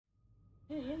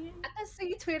I can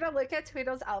see Tweedle. Look at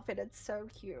Tweedle's outfit. It's so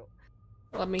cute.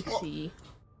 Let me see.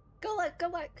 Go look. Go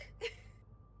look.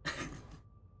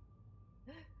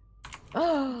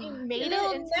 Oh, You made it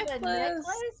into the necklace?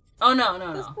 Oh no,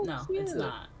 it's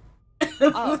not.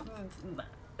 Oh.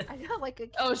 I got like a.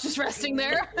 Oh, it's just resting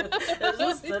there. It's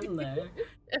just sitting there.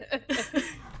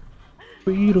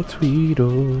 Tweedle,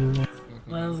 tweedle.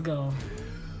 Let's go.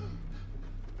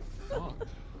 Oh,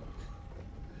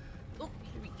 here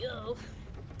we go.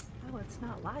 Oh, it's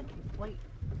not lagging. Wait.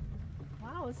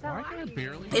 Wow, it's not Why can I lagging.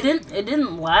 barely? It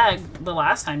didn't lag the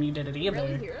last time you did it either.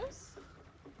 Really hear us?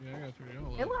 Yeah, I got to turn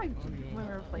It lagged when we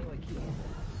were playing with Keith.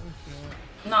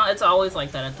 No, it's always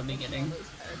like that at the beginning.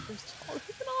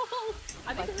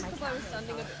 I think it's because I was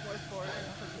standing a bit more forward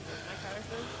and pushing with my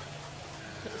characters.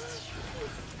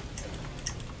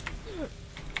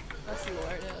 That's the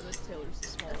Lord, the Taylor's the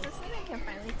small. Does this mean I can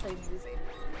finally play music?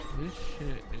 This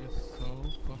shit is so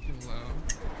fucking loud.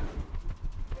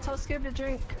 Tell Scoob to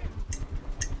drink.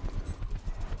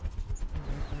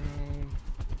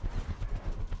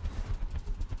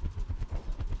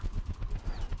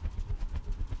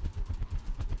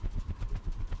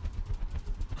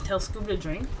 Tell Scoob to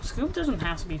drink. Scoob doesn't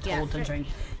have to be told to drink.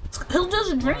 He'll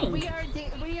just drink.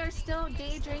 We are still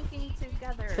day drinking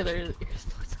together. Taylor, you're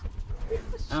still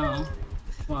Oh,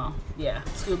 well, yeah.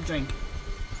 Scoob drink.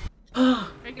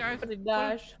 Hey guys.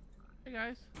 Dash. Hey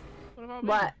guys. What about me?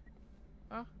 What?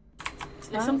 Huh?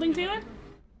 Say something, Taylor?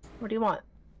 What do you want?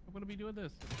 I'm gonna be doing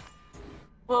this.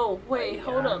 Whoa, wait,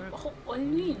 hold up. What do you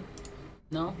mean?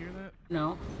 No. You hear that?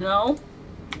 No. No.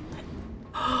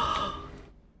 I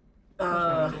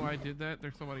don't know why I did that.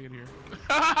 There's somebody in here.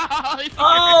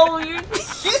 Oh, you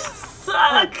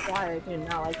suck! Why I do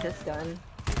not like this gun.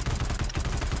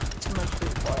 Too much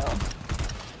recoil.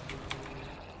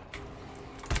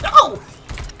 No!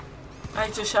 I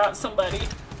just shot somebody. I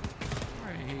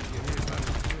hate getting hit by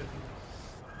this shit.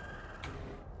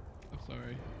 I'm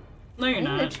sorry. No, you're I need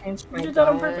not. to change You my did that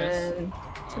on gun. purpose.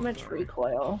 Too much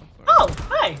recoil. Oh,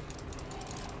 hi!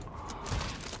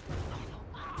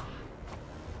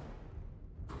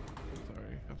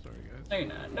 I'm sorry guys. No, you're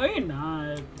not. No, you're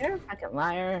not. You're a fucking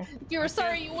liar. You were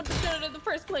sorry you wouldn't have done it in the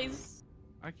first place.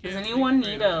 I can't Does think anyone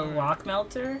straight, need I'm a sorry. lock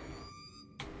melter?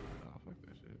 Oh, fuck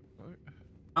that shit. Fuck.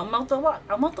 I'll melt the lock.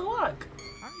 I'll melt the lock.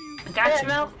 How are you? I got you.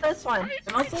 Melt this one.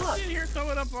 Melt the lock. Shit here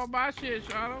coming up on my shit,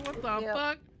 Shauna. What the Yep.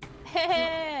 fuck?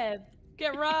 Hey,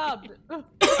 get robbed.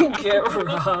 Get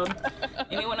robbed.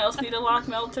 Anyone else need a lock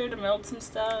melter to melt some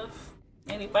stuff?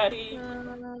 Anybody?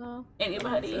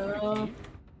 Anybody?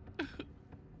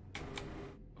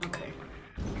 Okay.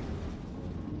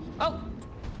 Oh,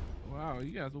 Wow,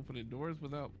 you guys opening doors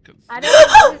without consent. I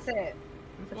didn't use it.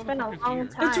 This It's been a motherfucker's long here.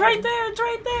 time. It's right there. It's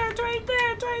right there. It's right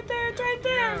there. It's right there. It's right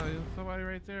there. Yeah, there's somebody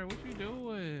right there. What you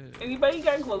doing? Anybody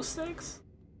got glow sticks?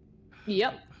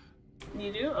 yep.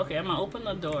 You do? Okay, I'm gonna open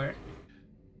the door.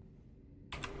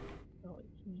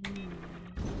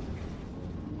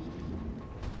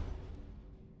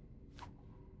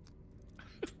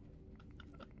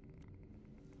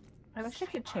 I wish I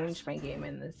could change my game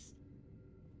in this.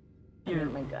 I Here.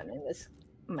 mean, my gun in this.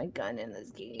 My gun in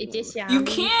this game. You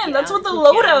can! That's what the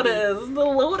loadout is! The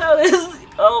loadout is...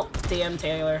 Oh, damn,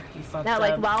 Taylor. You fucked Now, up.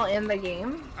 like, while in the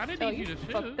game? I didn't Oh, need you to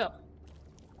fucked shoot. up.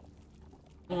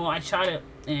 Well, I shot it,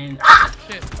 and... Ah!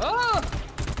 Shit. Oh, I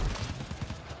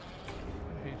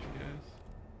hate you guys.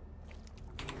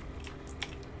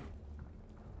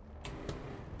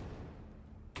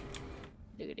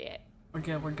 look at that. We're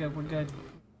good, we're good, we're good.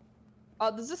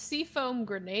 Oh, there's a seafoam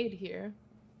grenade here.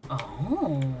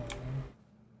 Oh.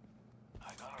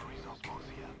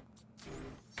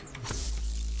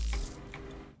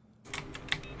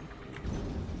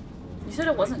 You said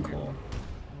it wasn't cool.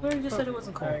 You already just said it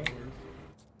wasn't cool. Alright,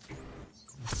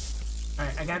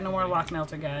 I got no more lock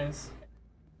melter, guys.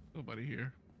 Nobody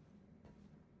here.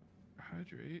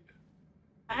 Hydrate.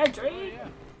 Hydrate!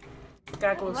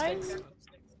 Got glow sticks.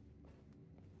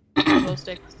 Glow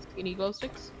sticks. You need glow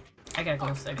sticks? I got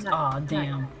glow sticks. No, Aw, no.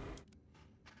 damn.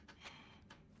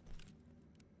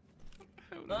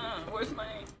 Where's my...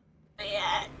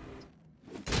 at?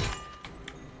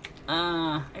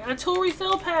 I got a tool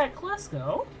refill pack. Let's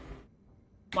go.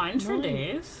 Mine's for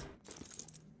days.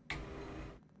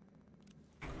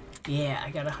 Yeah, I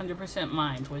got 100%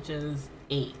 mines, which is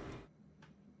 8.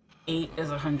 8 is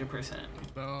 100%.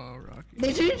 Oh, Rocky.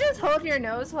 Did you just hold your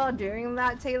nose while doing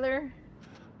that, Taylor?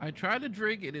 I tried to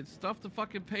drink it and stuffed the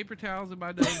fucking paper towels in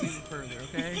my nose even further,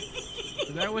 okay?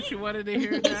 Is that what you wanted to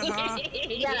hear, that, huh?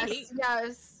 Yes,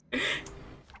 yes.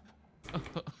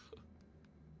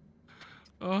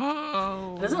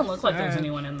 Oh. It doesn't look like there's sad.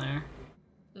 anyone in there.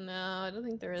 No. No, I don't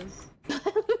think there is.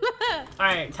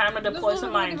 Alright, time to deploy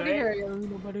some mines, right?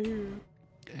 Nobody here.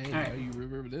 Hey, Alright. now you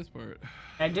remember this part.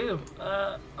 I do.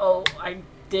 Oh, I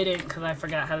didn't because I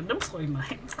forgot how to deploy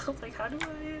mines. I was like, how do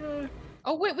I,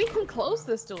 Oh wait, we can close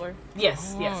this door.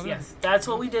 Yes, Oh, yes, yes. That's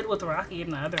what we did with Rocky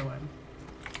and the other one.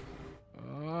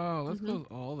 Oh, let's close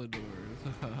all the doors.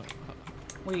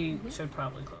 We should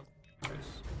probably close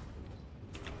first.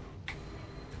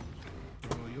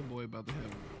 Bro, your boy about to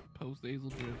have post-nasal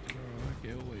drift tomorrow. I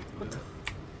can't wait for that.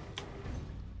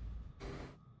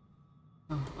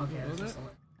 Oh, okay. You know That's that?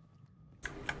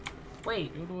 just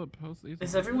Wait, You don't know what post-nasal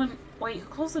is drift everyone... Wait, who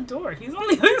closed the door? He's on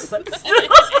the other side still.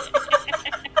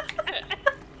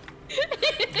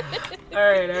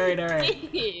 Alright.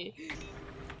 Did you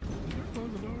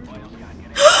close the door?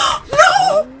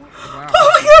 No! Wow. Oh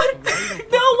my god! Why you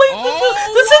No, don't- wait,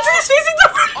 Oh the sentry is facing the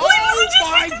wrong way! Oh The my sentry's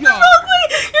facing God. the wrong way!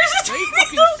 Your They sentry's fucking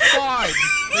facing spied.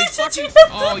 They Your fucking. sentry has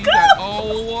Oh, to you go! got.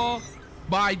 Oh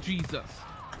my Jesus.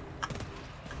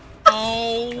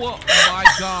 Oh my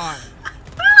God.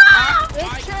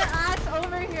 Get your ass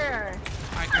over here.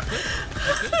 I could.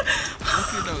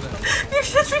 Let you know that. Your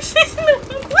sentry's facing the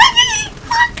wrong way!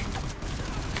 Fuck!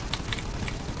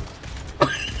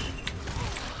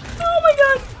 Oh my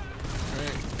god!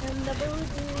 Right. And the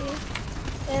booty.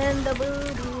 And the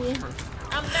booty.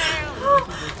 I'm down.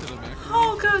 Let's go to the back room.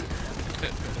 Oh god!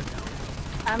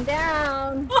 I'm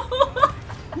down. Oh,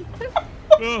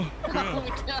 Oh God. my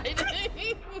god.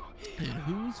 And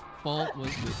whose fault was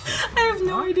this? I have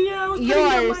no idea. I was putting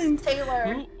out Yours, mine.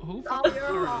 Taylor. Who All fucking your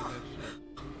started fault.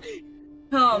 that shit?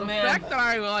 Oh The man. fact that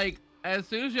I like, as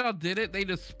soon as y'all did it, they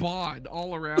just spawned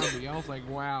all around me. I was like,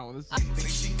 wow, this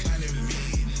is. She kind of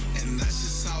mean, and that's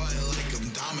just how I like them.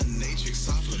 Dominatrix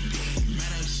off of me. Man,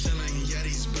 I'm chilling,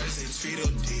 Yeti's birthday,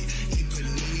 Tweedledee. Eat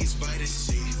paninis by the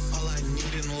sea. All I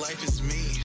need in life is me.